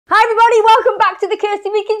everybody, welcome back to the Kirsty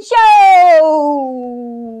Meakin Show!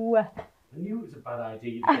 I knew it was a bad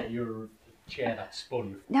idea to get your chair that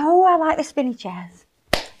spun. No, I like the spinny chairs.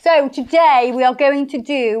 So today we are going to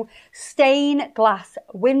do stained glass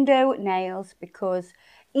window nails because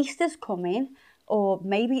Easter's coming, or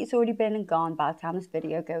maybe it's already been and gone by the time this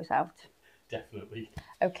video goes out. Definitely.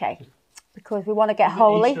 Okay, because we want to get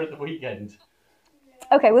holy. Easter at the weekend.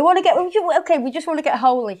 Okay, we just want to get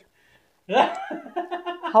holy.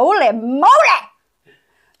 Holy moly!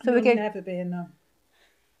 So we're going to never be a nun.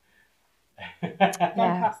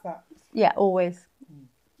 Yeah. Past that. Yeah, always.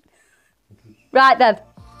 Right then,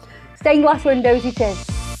 stained glass windows it is.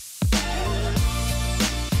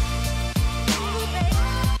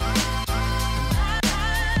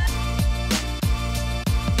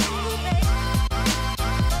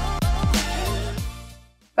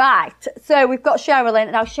 Right, so we've got Cheryl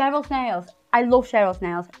in. Now Cheryl's nails, I love Cheryl's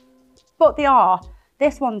nails, but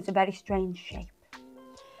this one's a very strange shape.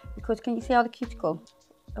 Because can you see how the cuticle?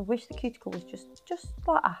 I wish the cuticle was just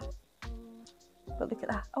like that. But look at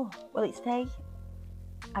that. Oh, will it stay?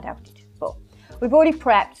 I doubt it. But we've already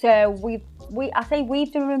prepped, so I say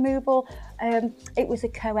we've done removal. It was a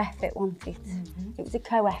co-effort, wasn't it? It was a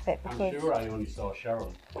co-effort because I'm sure I only saw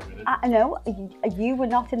Cheryl doing it. I know you were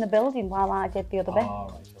not in the building while I did the other bit. Oh,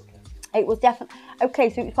 right, okay. It was definitely okay.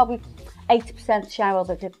 So it was probably 80% Cheryl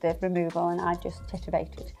that did the removal, and I just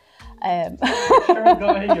titivated. Cheryl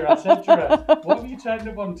got here. I said to her, "What have you turned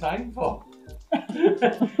up on time for?"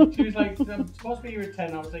 She was like, "I'm supposed to be here at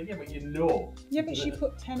 10." I was like, "Yeah, but you know." Yeah, but she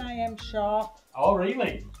put 10 AM sharp. Oh,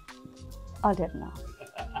 really? I didn't know.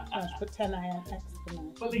 No, she put 10 AM extra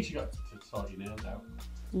now. But at least you got to sort your nails out.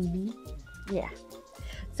 Yeah.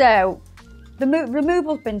 So the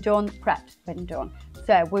removal's been done, prep's been done.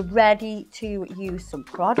 So we're ready to use some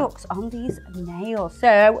products on these nails. So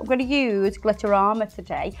I'm going to use Glitterama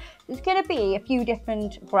today. There's going to be a few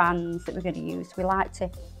different brands that we're going to use. We like to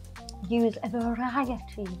use a variety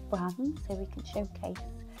of brands so we can showcase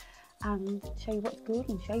and show you what's good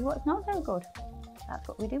and show you what's not so good. That's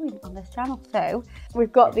what we're doing on this channel. So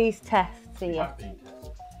we've got these tests here.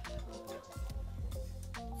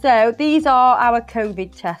 So these are our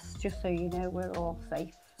COVID tests, just so you know we're all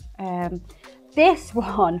safe. This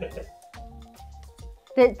one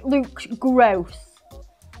that looks gross.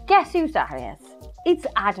 Guess whose that is? It's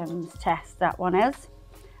Adam's test, that one is.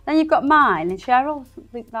 Then you've got mine and Cheryl's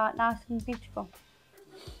look like nice and beautiful.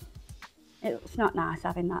 It's not nice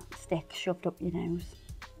having that stick shoved up your nose.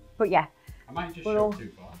 But yeah. I might just shove too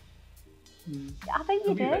far. I think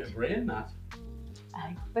you did. A bit of brain, that.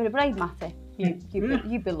 Bit of brain matter.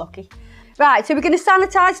 You'd be lucky. Right, so we're going to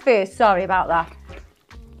sanitise first. Sorry about that.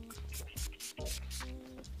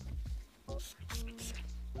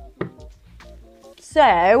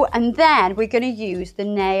 So, and then we're going to use the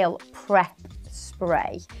nail prep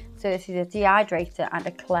spray. So this is a dehydrator and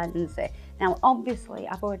a cleanser. Now, obviously,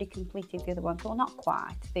 I've already completed the other ones. Well, not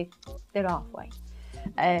quite. They're halfway.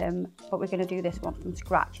 But we're going to do this one from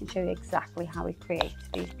scratch and show you exactly how we create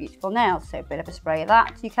these beautiful nails. So a bit of a spray of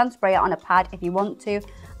that. You can spray it on a pad if you want to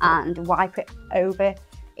and wipe it over.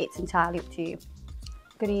 It's entirely up to you.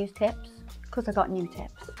 I'm going to use tips because I got new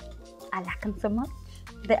tips. I like them so much.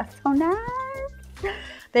 They are so nice.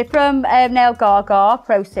 They're from Nail Gaga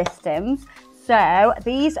Pro Systems. So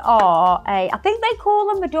these are I think they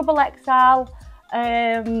call them a double XL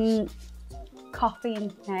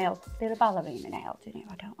coffin nail. They're a ballerina nail, do you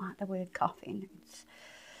know? I don't like the word coffin.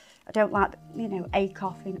 I don't like, you know, a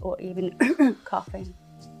coffin or even coffin.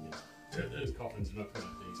 Coffin's not good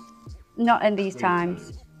at these. Not in these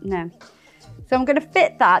times, no. So I'm going to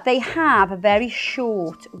fit that. They have a very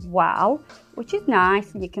short well, which is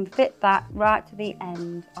nice, and you can fit that right to the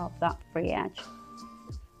end of that free edge.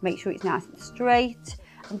 Make sure it's nice and straight.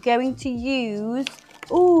 I'm going to use,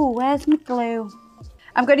 oh, where's my glue?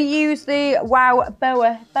 I'm going to use the Wow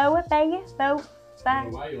Boa. Boa, Boa, Boa.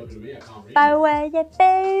 Why are you looking at me? I can't read. Boa, yeah,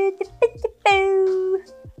 Boa, Boa.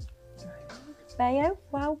 Bayo,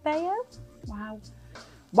 Wow, Bayo. Wow.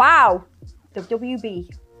 Wow. The WB.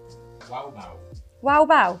 Wow, bow. Wow,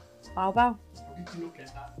 bow. Wow, bow. How did you not get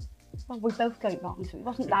that? Well, we both got it wrong, so it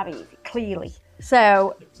wasn't that easy, clearly.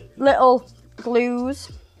 So, little glues.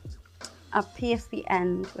 I've pierced the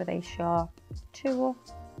end with a sharp tool.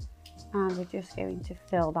 And we're just going to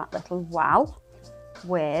fill that little well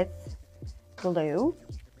with glue.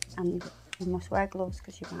 And you must wear gloves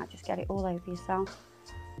because you might just get it all over yourself.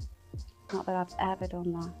 Not that I've ever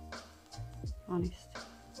done that, honest.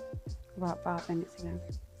 About 5 minutes ago.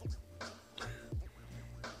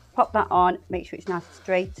 Pop that on, make sure it's nice and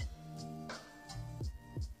straight.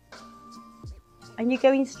 And you're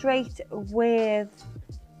going straight with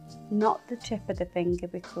not the tip of the finger,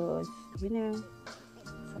 because you know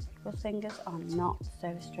some people's fingers are not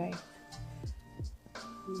so straight.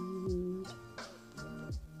 And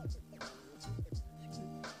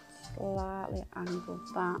slightly angle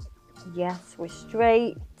that. Yes, we're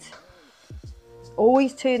straight.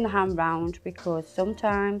 Always turn the hand round, because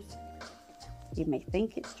sometimes you may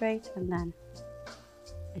think it's straight and then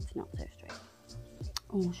it's not so straight.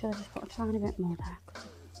 Oh, should I just put a tiny bit more there?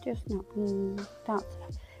 Just not. That's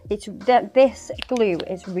it. This glue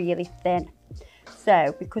is really thin,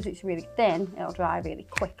 so because it's really thin, it'll dry really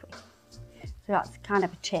quickly. So that's kind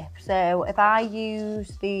of a tip. So if I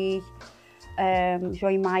use the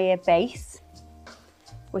Nailchemy base,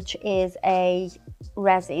 which is a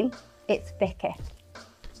resin, it's thicker,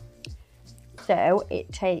 so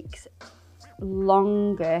it takes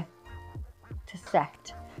longer to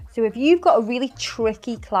set. So if you've got a really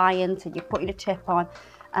tricky client and you're putting a tip on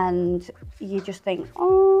and you just think,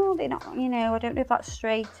 oh, they're not, you know, I don't know if that's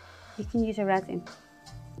straight, you can use a resin.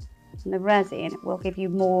 And the resin will give you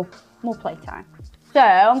more playtime. So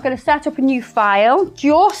I'm going to set up a new file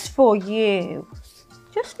just for you.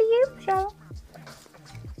 Just for you, Cheryl.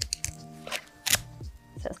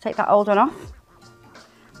 So let's take that old one off.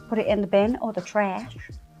 Put it in the bin or the trash.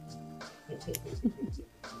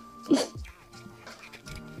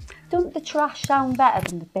 Doesn't the trash sound better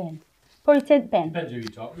than the bin? Put it in the bin. Depends who you're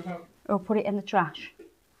talking about. Or put it in the trash.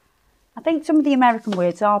 I think some of the American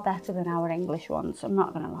words are better than our English ones. I'm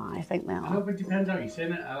not going to lie, I think they I know, are. but it depends how you say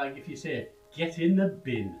it. I like if you say, get in the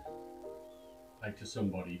bin, like to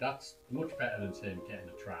somebody, that's much better than saying get in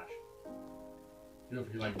the trash. You know,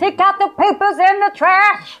 if you like, Take out the papers in the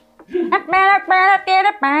trash.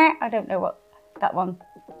 I don't know what that one.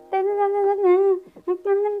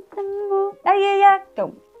 Oh yeah.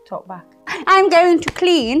 Don't talk back. I'm going to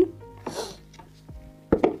clean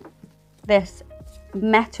this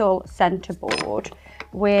metal centre board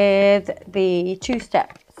with the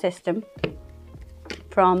two-step system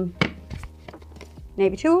from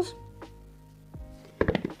Navy Tools.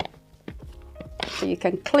 So you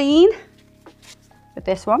can clean with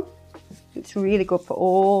this one. It's really good for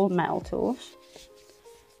all metal tools.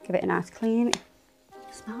 Give it a nice clean. It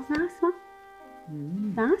smells nice, smell.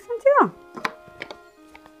 Nice, isn't it?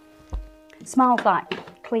 It smells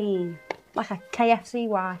like clean, like a KFC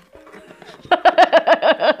wipe.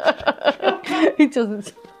 It doesn't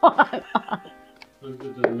smell like that. it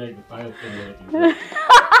doesn't make the file thing working.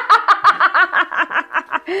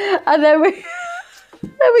 And then we're going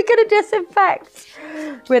to disinfect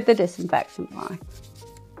with the disinfectant wipe.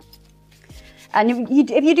 And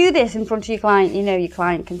if you do this in front of your client, you know your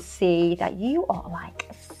client can see that you are like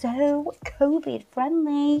so COVID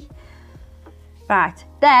friendly. Right,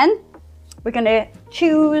 then we're going to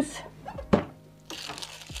choose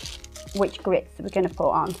which grits we're going to put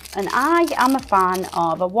on. And I am a fan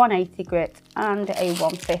of a 180 grit and a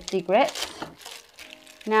 150 grit.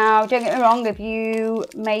 Now, don't get me wrong, if you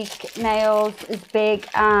make nails as big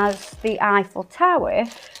as the Eiffel Tower,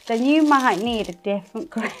 then you might need a different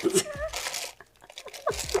grit.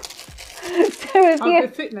 So if The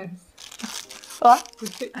thickness. What? The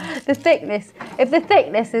thickness. The thickness. If the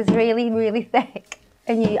thickness is really, really thick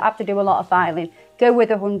and you have to do a lot of filing, go with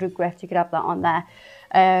 100 grit. You could have that on there.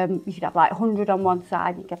 You could have like 100 on one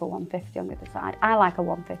side, you could have a 150 on the other side. I like a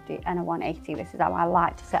 150 and a 180. This is how I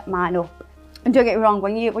like to set mine up. And don't get me wrong,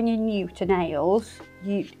 when you're new to nails,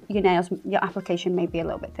 your application may be a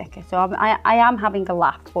little bit thicker. So I am having a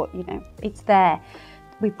laugh, but you know, it's there.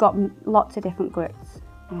 We've got lots of different grits.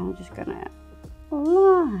 I'm just gonna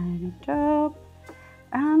line it up.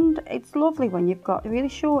 And it's lovely when you've got really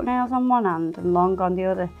short nails on one hand and long on the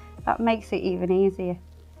other. That makes it even easier.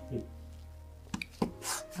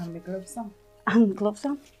 And the gloves on. And gloves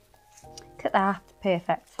on. Look at that,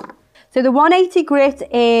 perfect. So the 180 grit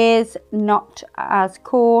is not as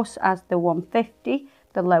coarse as the 150.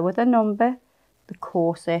 The lower the number, the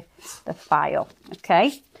coarser the file,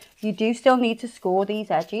 okay? You do still need to score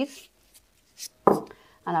these edges.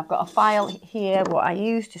 And I've got a file here, what I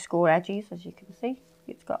use to score edges, as you can see.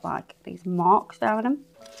 It's got like these marks down them.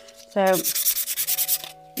 So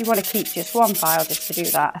you want to keep just one file just to do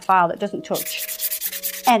that, a file that doesn't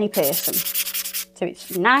touch any person. So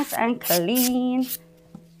it's nice and clean.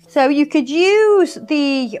 So you could use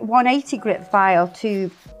the 180 grit file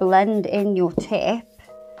to blend in your tip,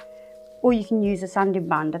 or you can use a sanding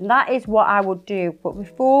band, and that is what I would do. But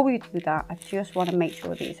before we do that, I just want to make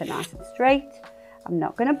sure these are nice and straight. I'm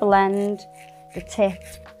not going to blend the tip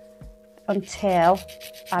until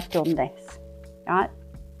I've done this, right?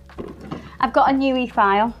 I've got a new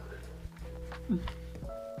e-file.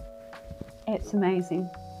 It's amazing.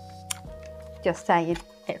 Just saying.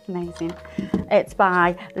 It's amazing. It's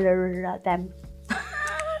by Loraco.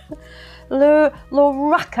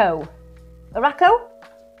 Loraco?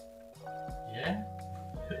 Yeah.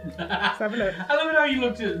 Let's have a look. I love it how you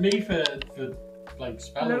looked at me for like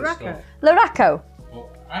spelling Loraco. stuff. Loraco. Well,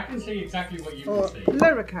 I can see exactly what you Or can see.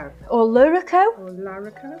 Lurico. Or Loraco? Or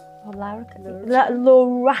Larico. Or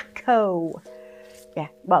Loraco. Yeah,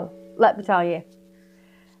 well, let me tell you.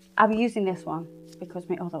 I'm using this one because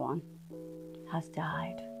my other one has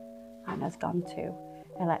died and has gone to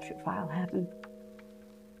electric file heaven.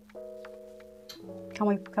 Can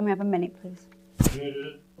we have a minute, please?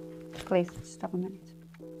 Please, just have a minute.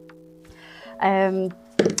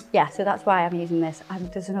 Yeah, so that's why I'm using this. And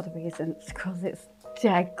there's another reason. It's because it's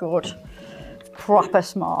dead good. It's proper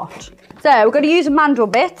smart. So we're going to use a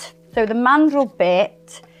mandrel bit. So the mandrel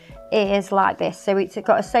bit is like this. So it's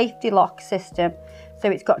got a safety lock system. So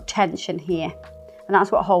it's got tension here. And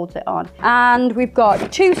that's what holds it on. And we've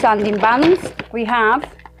got 2 sanding bands. We have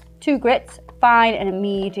 2 grits, fine and a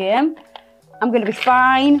medium. I'm going to be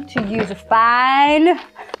fine to use a fine.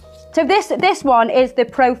 So this one is the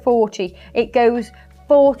Pro 40. It goes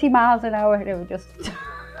 40 miles an hour. No, just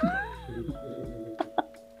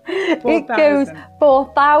it goes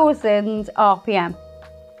 4,000 RPM.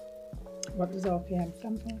 What does RPM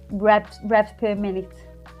stand for? Revs per minute.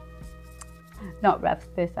 Not revs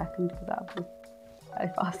per second, because that would be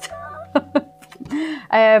very fast.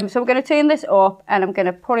 So we're going to turn this up and I'm going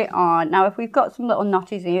to put it on. Now, if we've got some little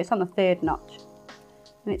notches here, it's on the 3rd notch.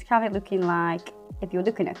 And it's kind of looking like, if you're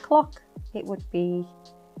looking at a clock, it would be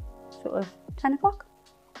sort of 10 o'clock.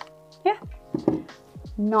 Yeah.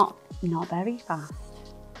 Not very fast.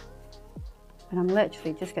 And I'm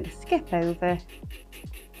literally just going to skip over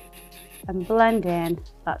and blend in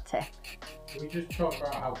that tip. Can we just talk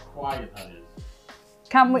about how quiet that is?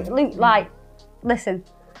 Can we, Luke, like, listen.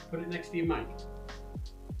 Put it next to your mic.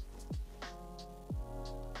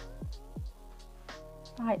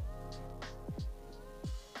 Right.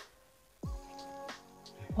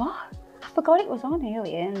 What? I forgot it was on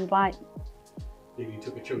earlier and like... Maybe you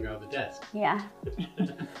took a chunk out of the desk. Yeah.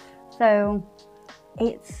 So,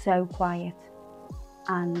 it's so quiet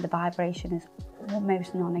and the vibration is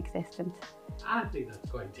almost non-existent. I think that's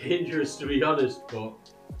quite dangerous, to be honest, but...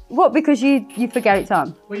 What, because you forget it's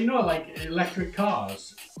on? Well, you know, like electric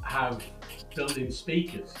cars have built-in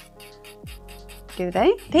speakers. Do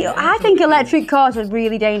they? Yeah, I so think they can- electric cars are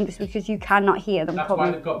really dangerous because you cannot hear them That's why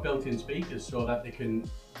coming. they've got built-in speakers, so that they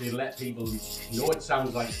let people know it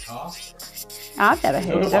sounds like a car. I've never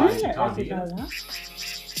heard them. Otherwise, you I can't didn't hear know it. that.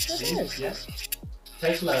 See? It is. Yes.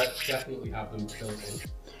 Tesla definitely have them built in.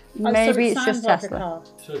 Maybe it's sounds just like a Tesla. car.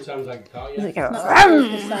 So it sounds like a car, Does yeah. it go? not "Vroom,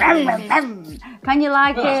 like the vroom, vroom, vroom"? Can you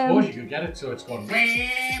like? Well, I suppose you could get it so it's gone.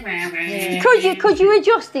 Could you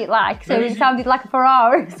adjust it like so it sounded like a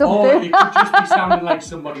Ferrari or Or something? it could just be sounding like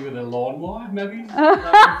somebody with a lawnmower, maybe.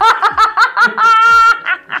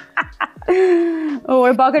 Or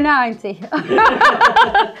a bag of 90.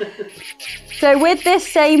 So with this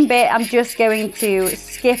same bit, I'm just going to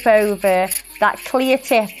skip over that clear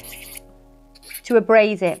tip to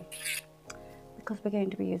abrase it. Because we're going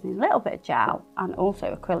to be using a little bit of gel and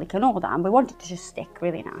also acrylic and all that, and we want it to just stick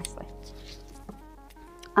really nicely.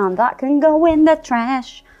 And that can go in the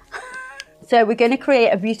trash. So we're going to create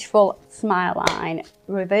a beautiful smile line.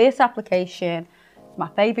 Reverse application, my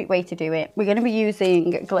favourite way to do it. We're going to be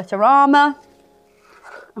using Glitterama.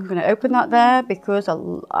 I'm going to open that there because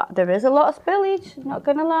there is a lot of spillage, not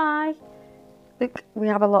going to lie. Look, we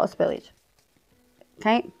have a lot of spillage.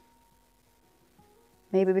 Okay.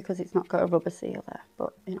 Maybe because it's not got a rubber seal there,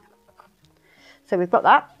 but you know. So we've got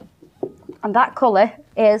that. And that colour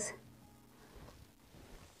is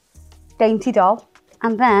Dainty Doll.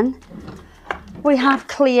 And then we have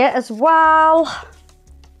clear as well.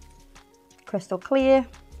 Crystal clear.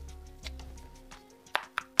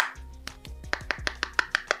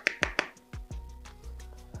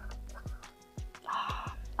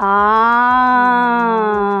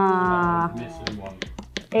 Ah. Missing one.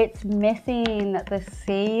 It's missing the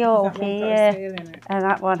seal That one's got a here. seal in it. And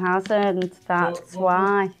that one hasn't. That's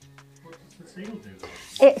why. What does the seal do?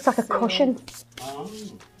 It's like a cushion. Oh.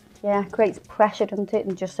 Yeah, creates pressure, doesn't it?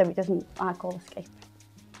 And just so it doesn't like all escape.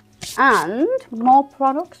 And more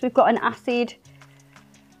products. We've got an acid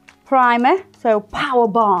primer. So Power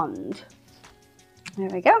Bond. There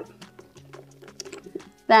we go.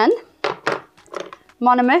 Then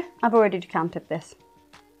monomer. I've already decanted this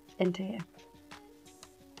into here.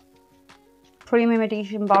 Premium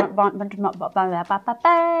edition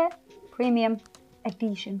premium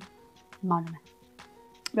edition monomer.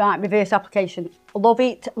 Right, reverse application. Love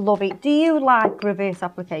it, love it. Do you like reverse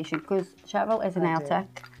application? Because Cheryl is a nail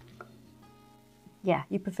tech. Yeah,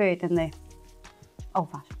 you prefer it than the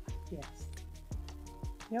old-fashioned? Yes.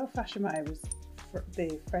 The old-fashioned way was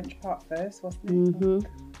the French part first, wasn't it?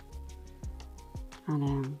 Mm-hmm. I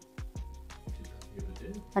know.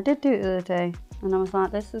 I did do it the other day, and I was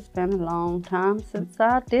like, this has been a long time since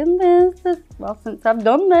I did this. Well, since I've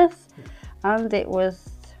done this. And it was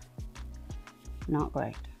not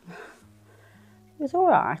great. It was all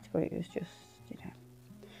right, but it was just, you know.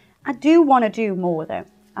 I do want to do more though.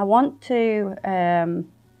 I want to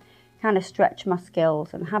kind of stretch my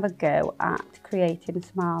skills and have a go at creating a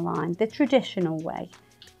smile line the traditional way.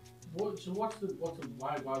 Why would you want to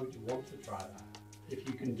try that? If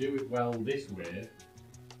you can do it well this way,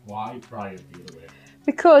 why try it the other way?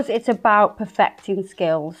 Because it's about perfecting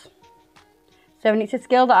skills. So, and it's a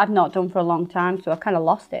skill that I've not done for a long time, so I kind of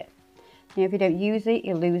lost it. You know, if you don't use it,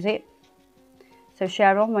 you lose it. So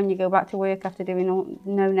Cheryl, when you go back to work after doing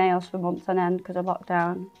no nails for months on end because of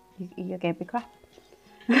lockdown, you're going to be crap.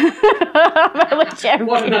 I'm only joking.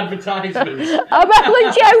 What an advertisement. I'm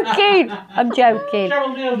only joking. I'm joking.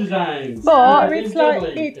 Cheryl Nail Designs. But it's like,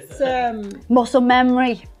 it's muscle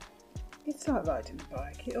memory. It's like riding a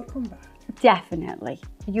bike, it'll come back. Definitely.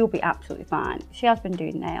 You'll be absolutely fine. She has been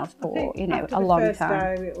doing nails for, you know, a long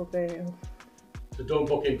time. Day, it'll be... So don't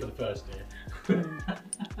book in for the first day.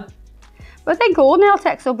 But I think all nail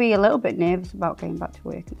techs will be a little bit nervous about going back to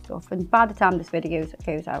work and stuff. And by the time this video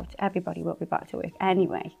goes out, everybody will be back to work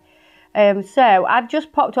anyway. So I've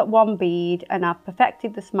just popped up one bead and I've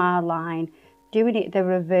perfected the smile line, doing it the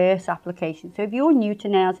reverse application. So if you're new to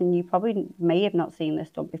nails and you probably may have not seen this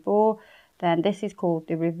done before, then this is called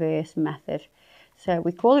the reverse method. So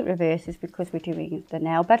we call it reverses because we're doing the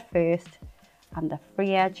nail bed first and the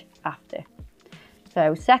free edge after.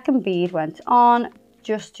 So second bead went on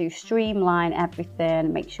just to streamline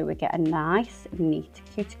everything, make sure we get a nice, neat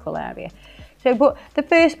cuticle area. So, but the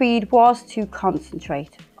first bead was to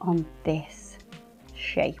concentrate on this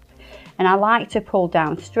shape. And I like to pull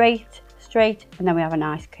down straight, and then we have a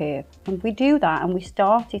nice curve. And we do that and we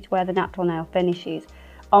start it where the natural nail finishes.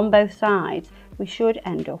 On both sides, we should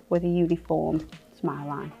end up with a uniform smile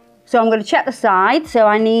line. So I'm going to check the side. So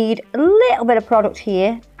I need a little bit of product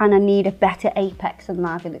here and I need a better apex than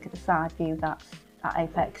that. If you look at the side view, that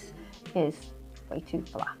apex is way too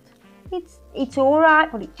flat. It's all right,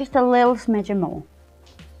 but it's just a little smidgen more.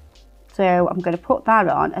 So I'm going to put that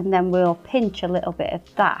on and then we'll pinch a little bit of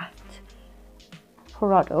that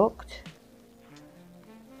product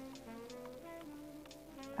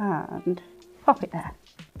and pop it there.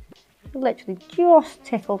 Literally just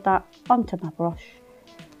tickled that onto my brush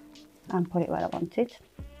and put it where I wanted.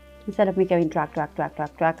 Instead of me going drag, drag, drag,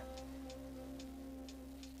 drag, drag.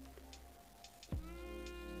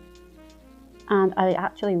 And I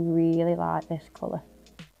actually really like this colour.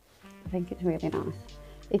 I think it's really nice.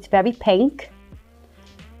 It's very pink.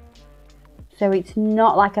 So it's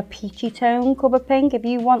not like a peachy tone cover pink. If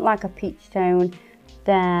you want like a peach tone,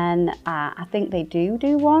 then I think they do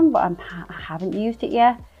one, but I haven't used it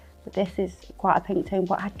yet. But this is quite a pink tone,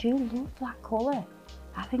 but I do love that colour.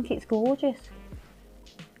 I think it's gorgeous.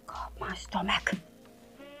 God, my stomach.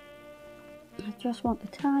 I just want the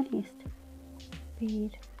tiniest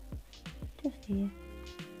bead, just here.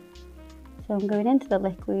 So I'm going into the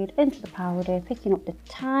liquid, into the powder, picking up the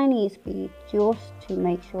tiniest bead just to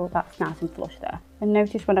make sure that's nice and flush there. And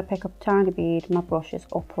notice when I pick up a tiny bead, my brush is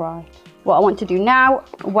upright. What I want to do now,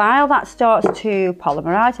 while that starts to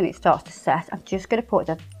polymerize and it starts to set, I'm just going to put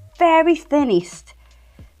the very thinnest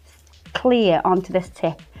clear onto this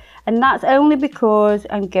tip. And that's only because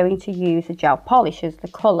I'm going to use the gel polish as the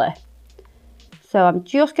colour. So I'm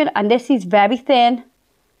just going to, and this is very thin,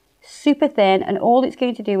 super thin, and all it's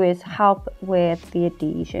going to do is help with the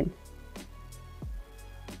adhesion.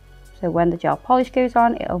 So when the gel polish goes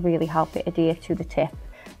on, it'll really help it adhere to the tip.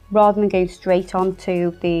 Rather than going straight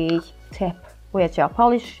onto the tip with gel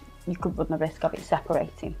polish, you could run the risk of it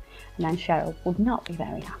separating, and then Cheryl would not be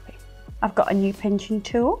very happy. I've got a new pinching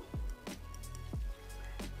tool.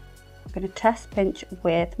 I'm going to test pinch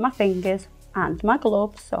with my fingers and my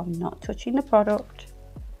gloves, so I'm not touching the product.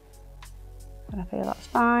 And I feel that's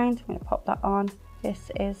fine. I'm going to pop that on.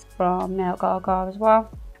 This is from Nail Gaga as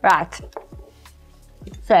well. Right.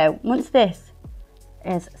 So once this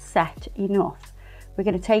is set enough, we're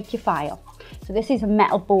going to take your file. So this is a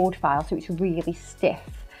metal board file, so it's really stiff.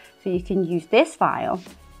 So you can use this file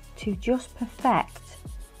to just perfect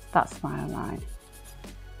that smile line.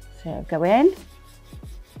 So go in,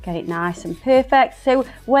 get it nice and perfect. So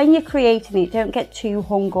when you're creating it, don't get too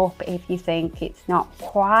hung up if you think it's not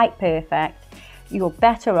quite perfect. you're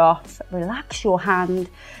better off, relax your hand,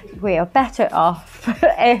 we are better off,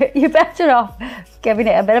 you're better off giving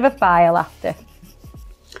it a bit of a file after.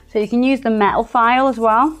 So you can use the metal file as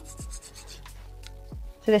well.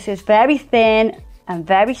 So this is very thin and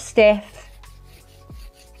very stiff,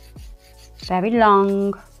 very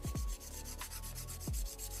long.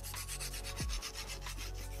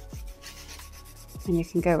 And you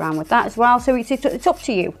can go around with that as well. So it's up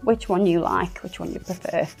to you which one you like, which one you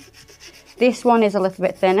prefer. This one is a little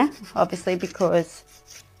bit thinner, obviously, because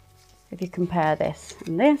if you compare this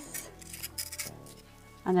and this,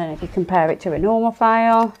 and then if you compare it to a normal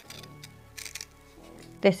file,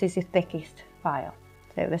 this is your thickest file.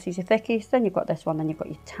 So this is your thickest, then you've got this one, then you've got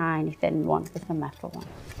your tiny thin one with the metal one.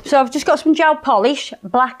 So I've just got some gel polish,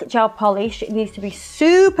 black gel polish. It needs to be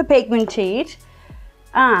super pigmented.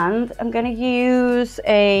 And I'm going to use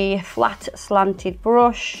a flat slanted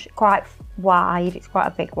brush, quite wide. It's quite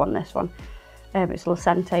a big one, this one. It's a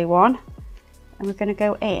Lucente one. And we're going to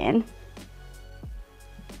go in.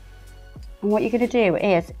 And what you're going to do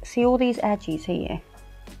is, see all these edges here?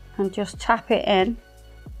 And just tap it in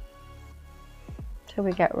till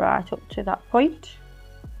we get right up to that point.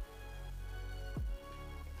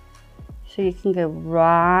 So you can go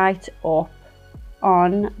right up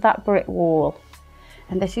on that brick wall.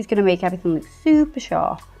 And this is going to make everything look super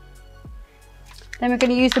sharp. Then we're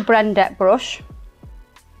going to use the Brendek brush.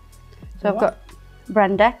 So I've got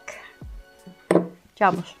Brendek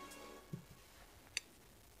gel brush.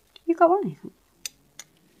 You got one, Ethan?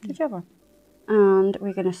 Did you have one? And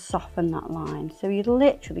we're going to soften that line. So you're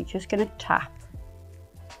literally just going to tap.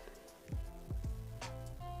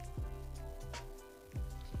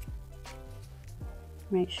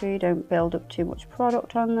 Make sure you don't build up too much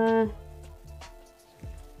product on there.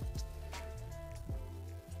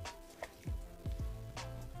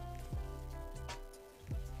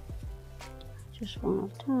 Just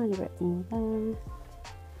want a tiny bit more there.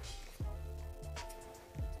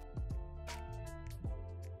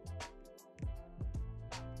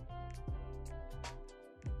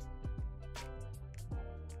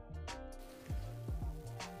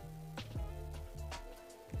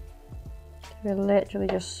 We're literally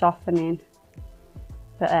just softening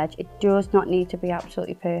the edge. It does not need to be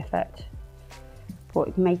absolutely perfect,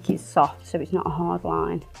 but make it soft so it's not a hard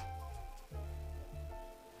line.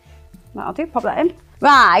 That'll do, pop that in.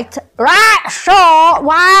 Right, so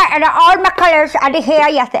why are all my colours are here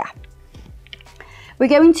yet? We're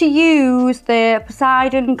going to use the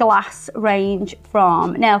Poseidon Glass range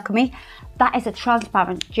from Nailchemy. That is a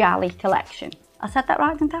transparent jelly collection. I said that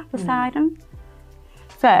right, didn't I? Poseidon.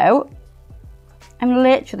 So I'm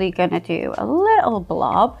literally going to do a little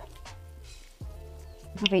blob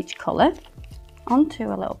of each colour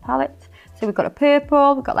onto a little palette. So we've got a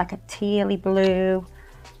purple, we've got like a tealy blue,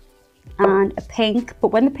 and a pink, but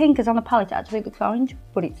when the pink is on the palette it actually looks orange,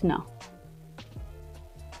 but it's not.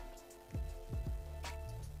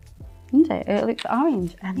 Isn't it? It looks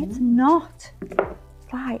orange and it's not.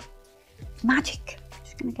 It's like magic.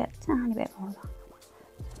 Just gonna get a tiny bit more of that.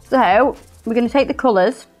 So we're gonna take the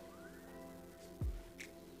colours,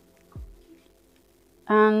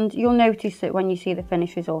 and you'll notice that when you see the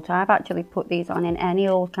finished result, I've actually put these on in any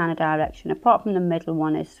old kind of direction, apart from the middle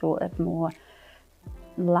one is sort of more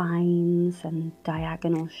lines and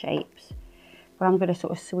diagonal shapes. But I'm going to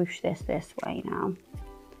sort of swoosh this way now.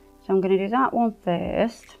 So I'm going to do that one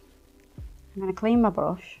first. I'm going to clean my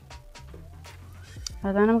brush.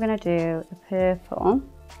 And then I'm going to do the purple.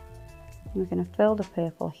 I'm going to fill the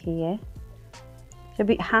purple here. So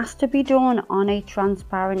it has to be done on a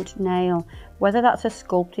transparent nail, whether that's a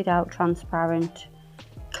sculpted out transparent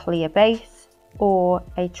clear base or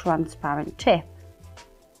a transparent tip.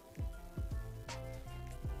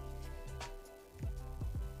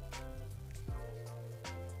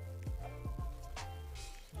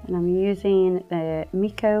 And I'm using the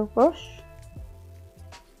Meako brush,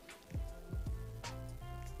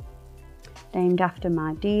 named after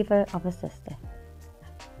my diva of a sister.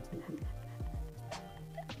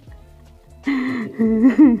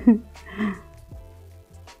 I'm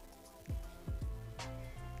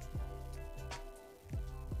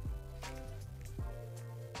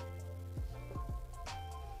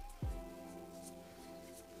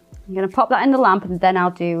going to pop that in the lamp and then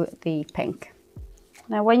I'll do the pink.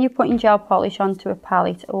 Now when you're putting gel polish onto a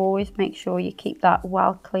palette, always make sure you keep that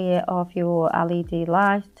well clear of your LED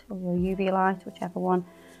light or your UV light, whichever one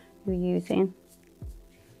you're using.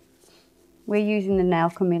 We're using the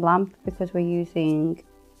Nailchemy lamp because we're using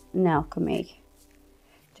Nailchemy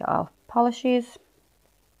gel polishes.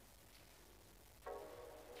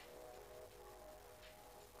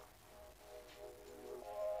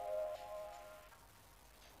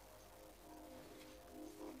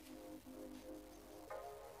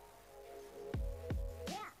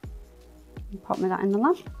 Pop me that in the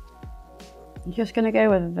lamp. I'm just going to go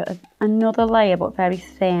with another layer, but very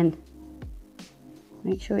thin.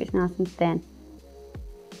 Make sure it's nice and thin.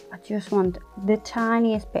 I just want the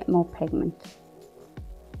tiniest bit more pigment,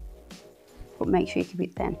 but make sure you keep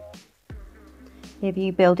it thin. If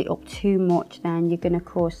you build it up too much, then you're going to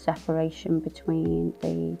cause separation between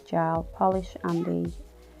the gel polish and the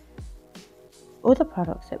other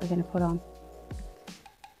products that we're going to put on.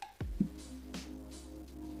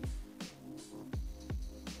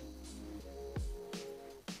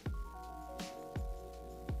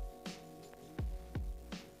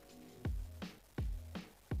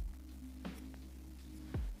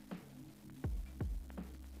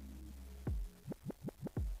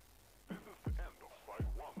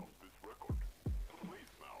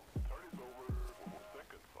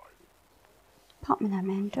 Pop me them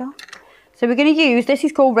in, Joe. So we're going to use, this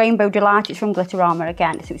is called Rainbow Delight, it's from Glitterama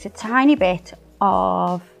again. So it's a tiny bit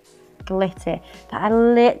of glitter that I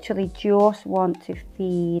literally just want to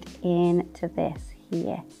feed into this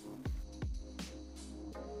here.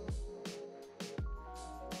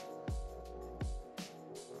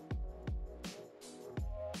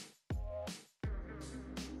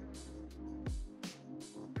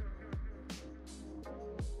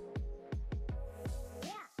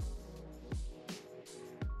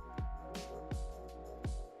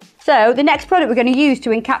 So the next product we're going to use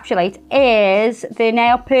to encapsulate is the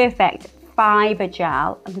Nail Perfect Fibre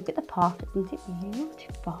Gel. And look at the pot, isn't it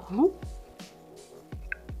beautiful?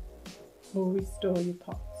 Always store your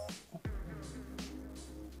pots.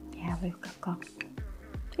 Yeah, look, I've got...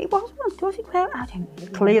 It wasn't, was it? Well, I don't...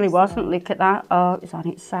 It clearly wasn't, look at that. Oh, it's on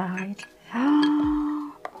its side.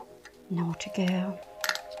 Naughty girl.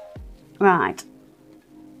 Right.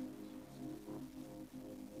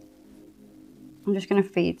 I'm just going to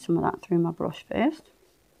feed some of that through my brush first,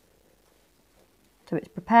 so it's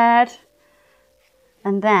prepared.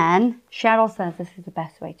 And then Cheryl says this is the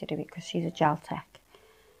best way to do it because she's a gel tech.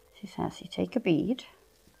 She says you take a bead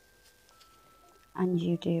and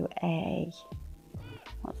you do a,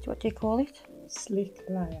 what do you call it? Slick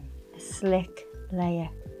layer. A slick layer.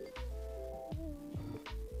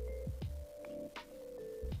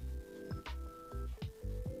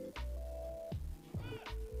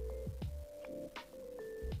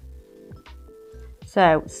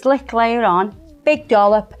 So, slick layer on, big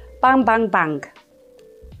dollop, bang, bang, bang.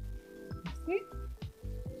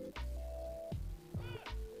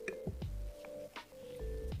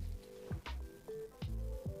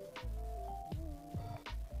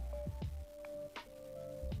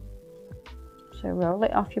 So roll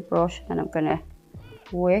it off your brush, and I'm going to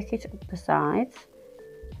work it up the sides.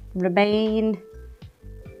 Remain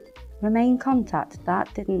contact.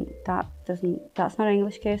 That's not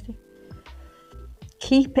English, Kirsty.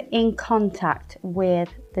 Keep it in contact with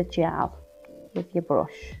the gel, with your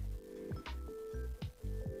brush.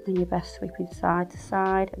 And you're best sweeping side to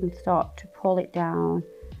side and start to pull it down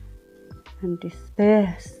and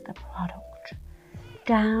disperse the product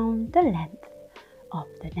down the length of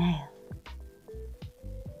the nail.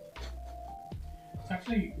 It's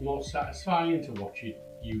actually more satisfying to watch you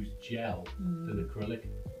use gel than acrylic.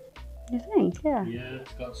 You think? Yeah. Yeah,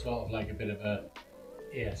 it's got sort of like a bit of a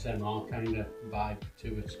ASMR kind of vibe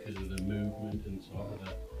to it because of the movement and sort of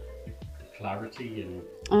the clarity, and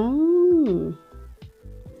Oh.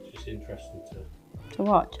 it's just interesting To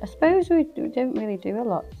watch. I suppose we don't really do a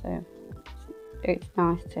lot, so it's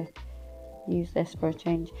nice to use this for a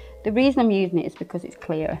change. The reason I'm using it is because it's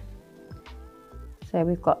clearer. So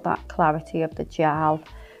we've got that clarity of the gel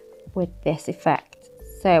with this effect.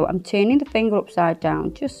 So I'm turning the finger upside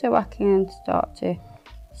down just so I can start to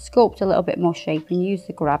sculpt a little bit more shape and use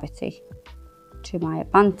the gravity to my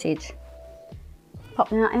advantage.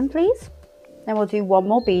 Popping that in, please. Then we'll do one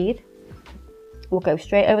more bead. We'll go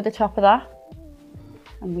straight over the top of that,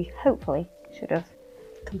 and we hopefully should have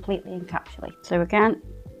completely encapsulated. So again,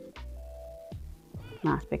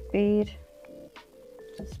 nice big bead.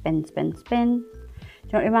 Spin, spin, spin. Do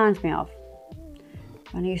you know what it reminds me of?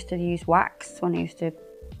 When I used to use wax, when I used to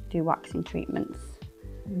do waxing treatments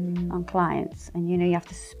on clients, and you know you have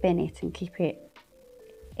to spin it and keep it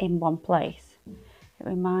in one place. It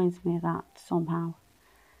reminds me of that somehow.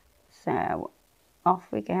 So off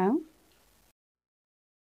we go.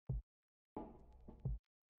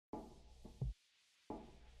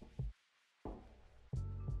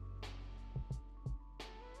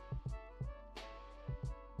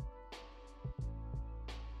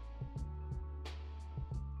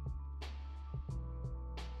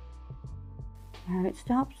 Where it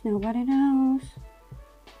stops, nobody knows.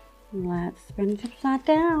 Let's spin it upside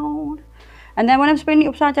down. And then when I'm spinning it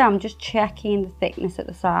upside down, I'm just checking the thickness at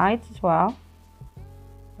the sides as well.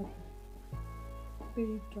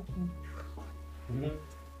 Be dropping.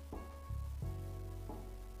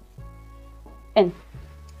 In.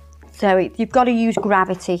 So you've got to use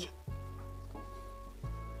gravity.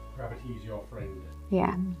 Gravity is your friend.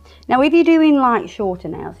 Yeah. Now if you're doing like shorter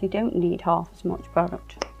nails, you don't need half as much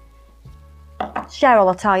product. Cheryl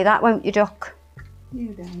will tell you that, won't you, duck? You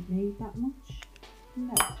don't need that much.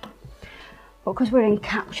 No. But because we're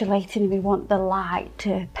encapsulating, we want the light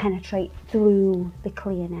to penetrate through the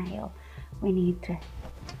clear nail. We need to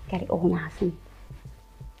get it all nice and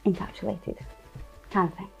encapsulated,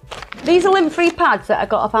 kind of thing. These are lint-free pads that I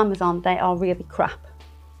got off Amazon. They are really crap.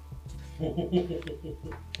 They're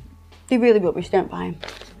really rubbish, don't buy them.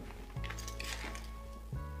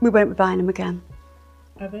 We won't be buying them again.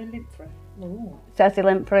 Are they lint-free? Oh. Says they're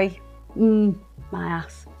lint-free. My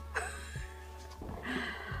ass.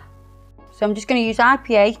 So I'm just going to use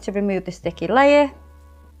IPA to remove the sticky layer.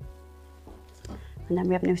 And then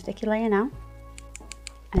we have no sticky layer now.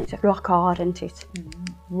 And it's rock hard, isn't it?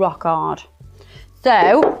 Rock hard.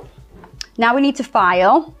 So, now we need to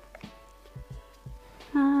file.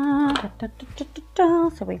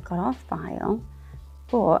 So we've got our file.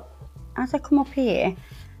 But, as I come up here,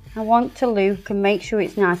 I want to look and make sure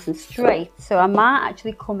it's nice and straight. So I might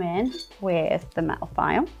actually come in with the metal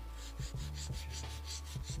file.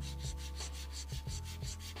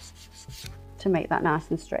 To make that nice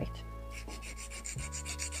and straight.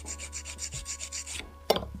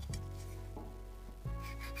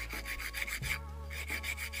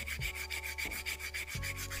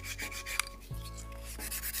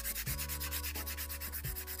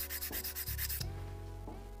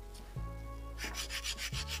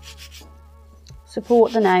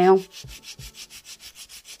 Support the nail.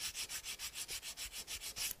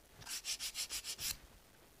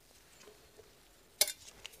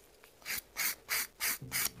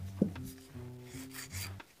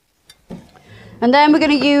 And then we're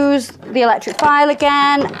going to use the electric file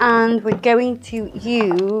again, and we're going to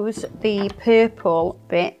use the purple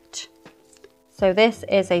bit. So this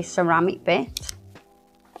is a ceramic bit,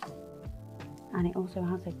 and it also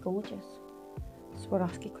has a gorgeous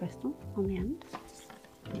Swarovski crystal on the end.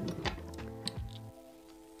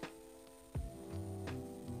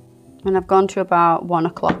 And I've gone to about 1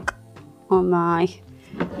 o'clock on my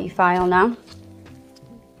e-file now.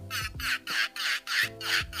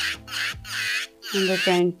 And we're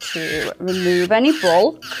going to remove any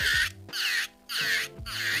bulk.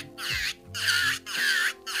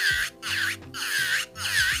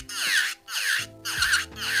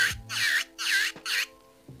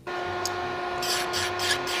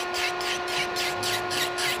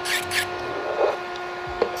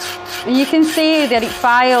 And you can see that it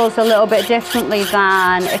files a little bit differently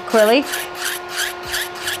than acrylic.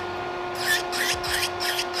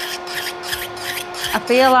 I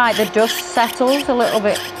feel like the dust settles a little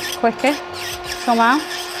bit quicker somehow.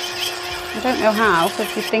 I don't know how,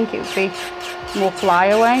 because you'd think it would be more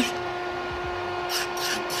flyaway.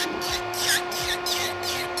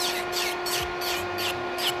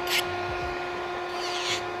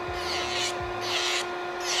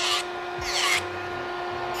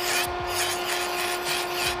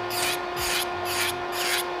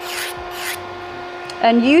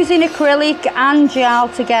 And using acrylic and gel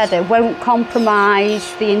together won't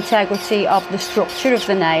compromise the integrity of the structure of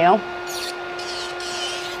the nail,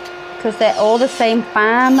 because they're all the same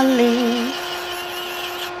family.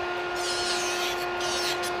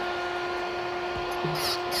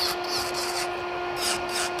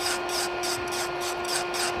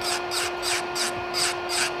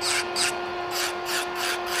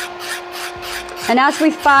 And as we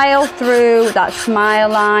file through that smile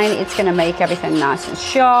line, it's going to make everything nice and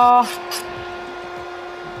sharp.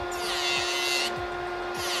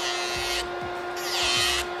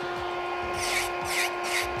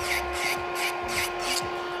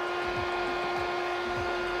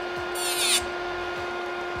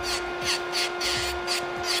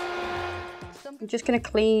 I'm just going to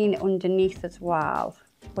clean underneath as well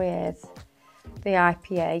with the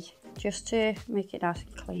IPA, just to make it nice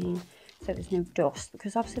and clean, so there's no dust,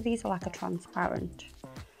 because obviously these are like a transparent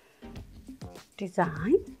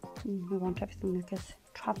design. We want everything like as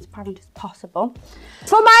transparent as possible.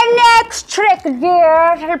 For my next trick, dear,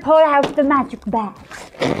 I'll pull out the magic bag.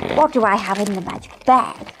 What do I have in the magic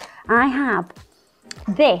bag? I have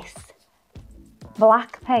this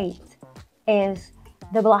black paint. Is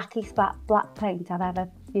the blackest black paint I've ever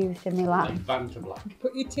used in my life. Like Vanta Black.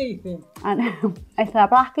 Put your teeth in. I know. It's the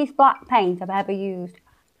blackest black paint I've ever used.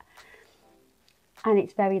 And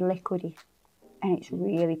it's very liquidy. And it's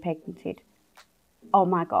really pigmented. oh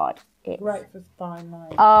my God. It's, Great for fine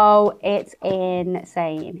lines. oh, it's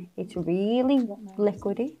insane. It's really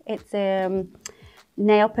liquidy. It's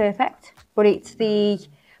Nail Perfect, but it's the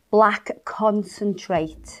black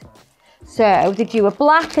concentrate. So they do a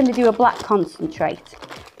black and they do a black concentrate.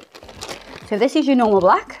 So this is your normal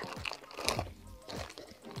black.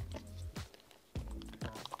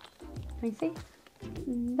 Can you see?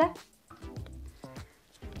 There.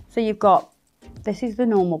 So you've got, this is the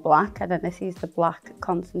normal black, and then this is the black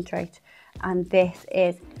concentrate. And this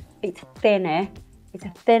is, it's thinner. It's a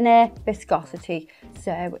thinner viscosity,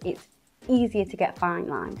 so it's easier to get fine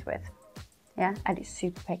lines with. Yeah, and it's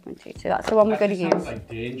super pigmented. So that's the one we're going to use. Sounds like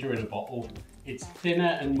danger in a bottle. It's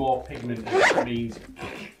thinner and more pigmented, which means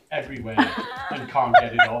everywhere and can't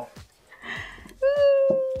get it off.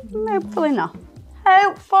 Hopefully not.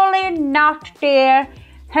 Hopefully not, dear.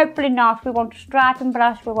 Hopefully not. We want a striping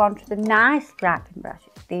brush. We want the nice striping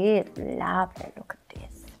brushes. They're lovely. Look at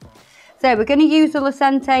this. So we're going to use the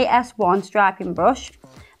Lucente S1 striping brush.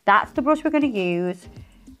 That's the brush we're going to use.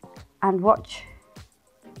 And watch.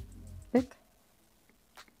 Look.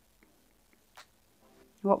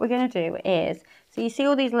 What we're going to do is, so you see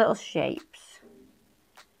all these little shapes.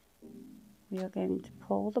 We are going to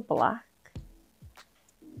pull the black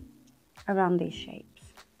around these shapes.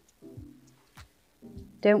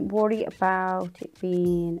 Don't worry about it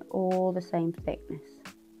being all the same thickness.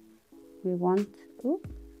 We want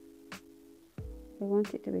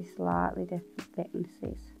it to be slightly different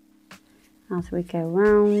thicknesses as we go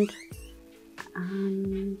round.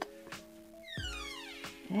 And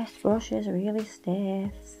this brush is really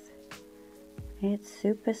stiff. It's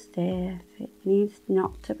super stiff. It needs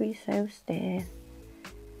not to be so stiff.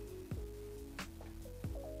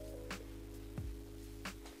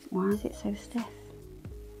 Why is it so stiff?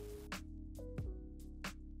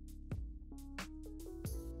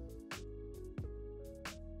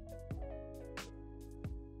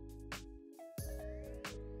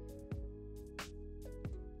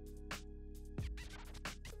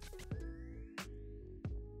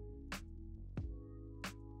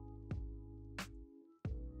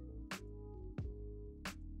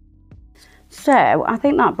 So I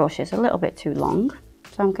think that brush is a little bit too long.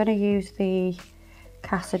 So I'm going to use the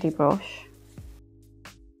Cassidy brush.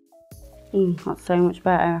 That's so much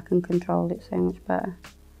better. I can control it so much better.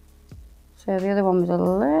 So the other one was a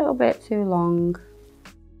little bit too long.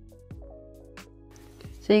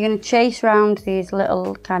 So you're going to chase around these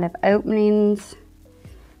little kind of openings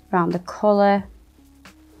around the colour.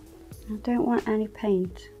 I don't want any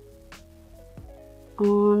paint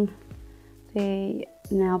on the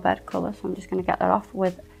nail bed colour, so I'm just going to get that off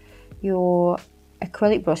with your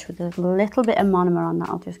acrylic brush with a little bit of monomer on that.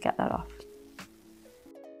 I'll just get that off.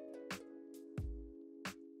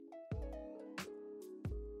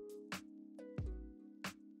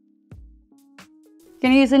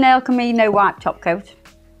 Going to use the Nailchemy No Wipe Top Coat,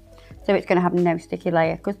 so it's going to have no sticky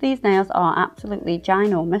layer, because these nails are absolutely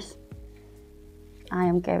ginormous. I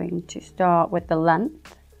am going to start with the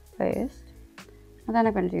length first, and then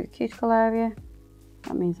I'm going to do the cuticle area.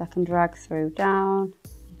 That means I can drag through down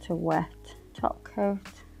to wet top coat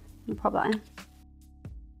and pop that in.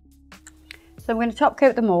 So I'm going to top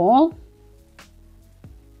coat them all.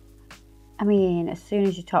 I mean, as soon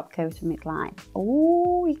as you top coat them, it's like,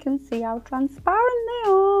 oh, you can see how transparent they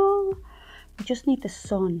are. We just need the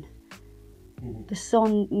sun. The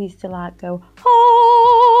sun needs to like go,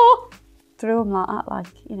 oh, through them like that, like,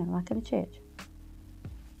 you know, like in a church.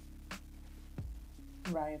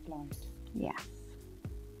 Ray of light. Yes.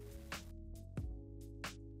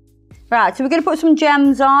 Right, so we're going to put some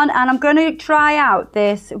gems on, and I'm going to try out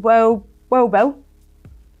this Wobo.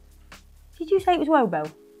 Did you say it was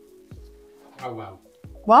Wobo? Wow, wow.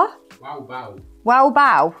 What? Wow, wow. Wow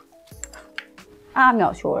bow. I'm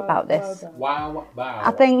not sure about this. Wow, wow.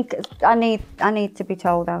 I think I need to be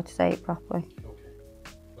told how to say it properly. Okay.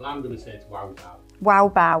 Well, I'm going to say it's wow, wow. Wow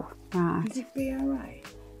bow. Right. Is it B-O-A?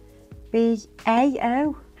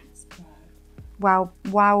 B-A-O. Wow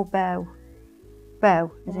bow.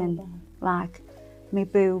 Bow as in like me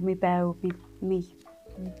boo, me bow, me.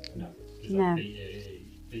 No. No.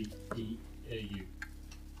 B-E-A-U.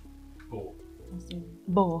 Bow.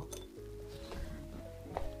 Bow.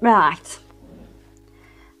 Right.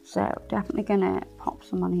 So definitely gonna pop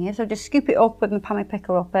some on here. So just scoop it up with my palmy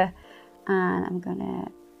picker upper, and I'm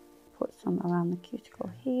gonna put some around the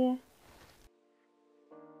cuticle here.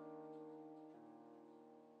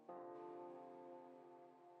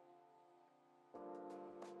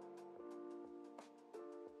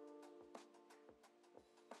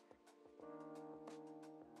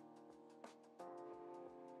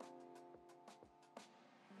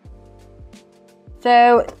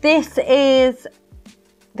 So this is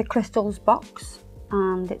the crystals box,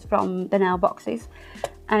 and it's from the nail boxes,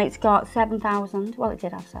 and it's got 7,000, well it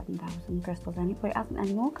did have 7,000 crystals in it, but it hasn't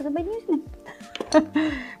anymore because I've been using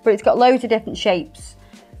it. But it's got loads of different shapes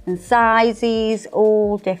and sizes,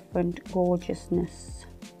 all different gorgeousness.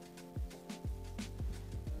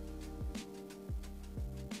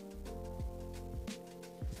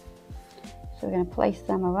 So we're going to place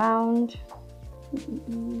them around.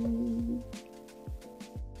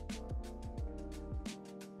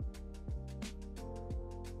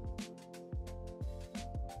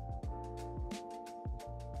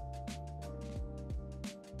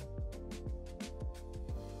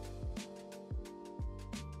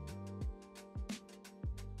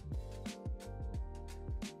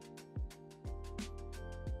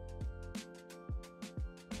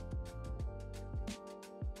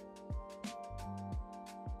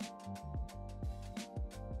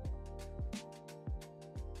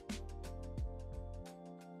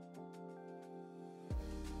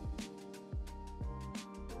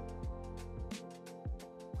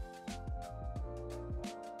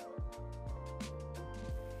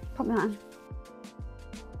 Put that in.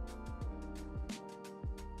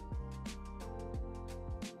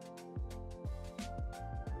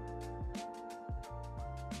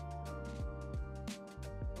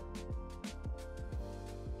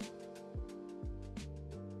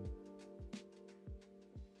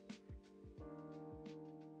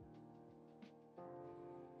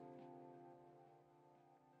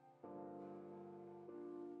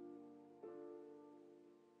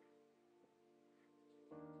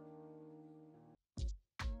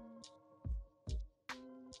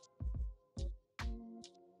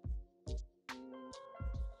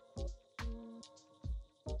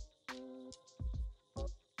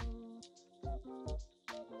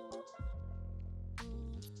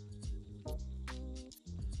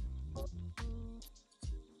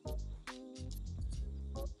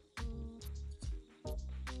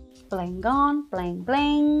 Bling on, bling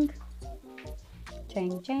bling.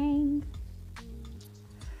 Ching ching.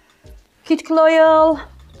 Cuticle oil.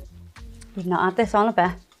 We've not had this on a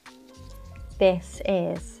bit. This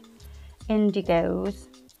is Indigo's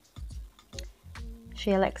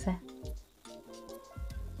She Elixir.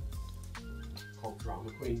 Called Drama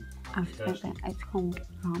Queen. I was thinking it's called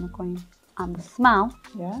Drama Queen. And the smell.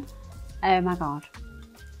 Yeah. Oh my god.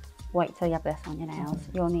 Wait till you have this on your nails.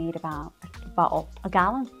 You'll need about a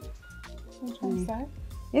gallon. What are you trying to say?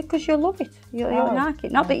 Yeah, because you'll love it. You'll like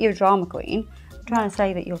it. Not that you're a drama queen. I'm trying to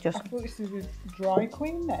say that you'll just... I thought this was a dry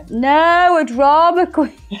queen then. No, a drama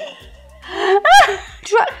queen.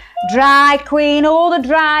 Dry queen. All the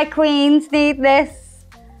dry queens need this.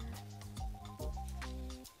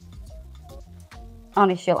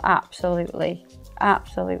 Honestly, you'll absolutely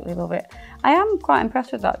love it. I am quite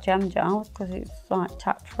impressed with that gem gel because it's like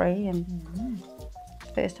tap free and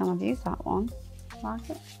first time I've used that one. I like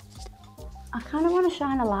it. I kind of want to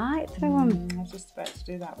shine a light through them. I was just about to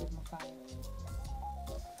do that with my phone.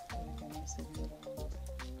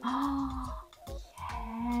 Oh,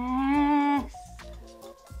 yes.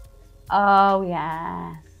 Oh,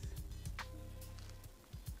 yes.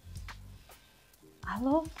 I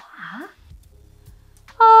love that.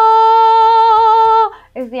 Oh,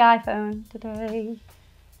 it's the iPhone today.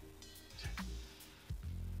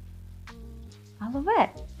 I love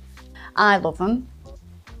it. I love them.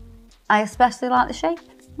 I especially like the shape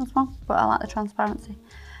as well, but I like the transparency.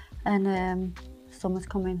 And summer's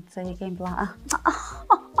coming, so you can be like,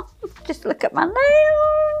 just look at my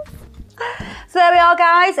nails. So there we are,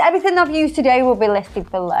 guys. Everything I've used today will be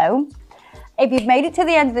listed below. If you've made it to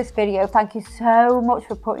the end of this video, thank you so much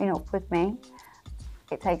for putting up with me.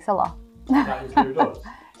 It takes a lot. Does that include us?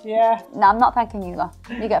 Yeah. No, I'm not thanking you, though.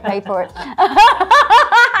 You get paid for it.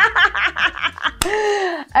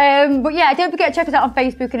 But yeah, don't forget to check us out on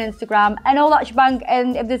Facebook and Instagram and all that shebang.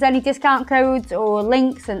 And if there's any discount codes or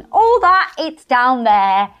links and all that, it's down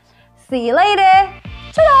there. See you later.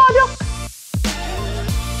 Ta-da, ducks.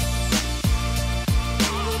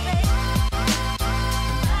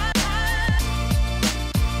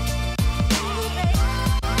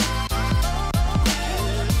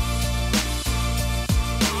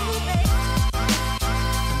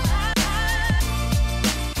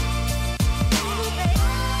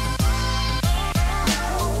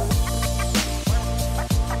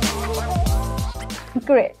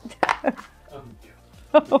 Great.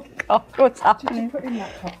 Oh God, what's happening? Did you put in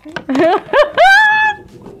that coffee?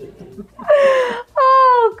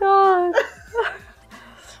 Oh God.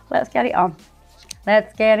 Let's get it on.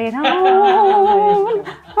 Let's get it on. Oh,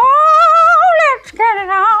 let's get it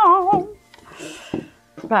on.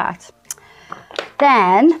 Right.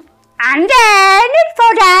 then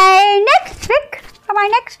for the next trick, for my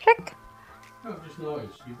next trick. I've just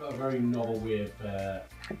noticed you've got a very novel way of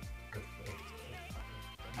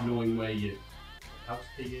knowing where your house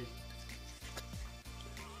key is.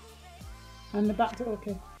 And the back door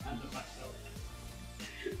key. And the back door.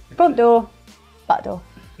 Front door, back door.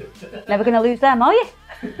 Never going to lose them, are you?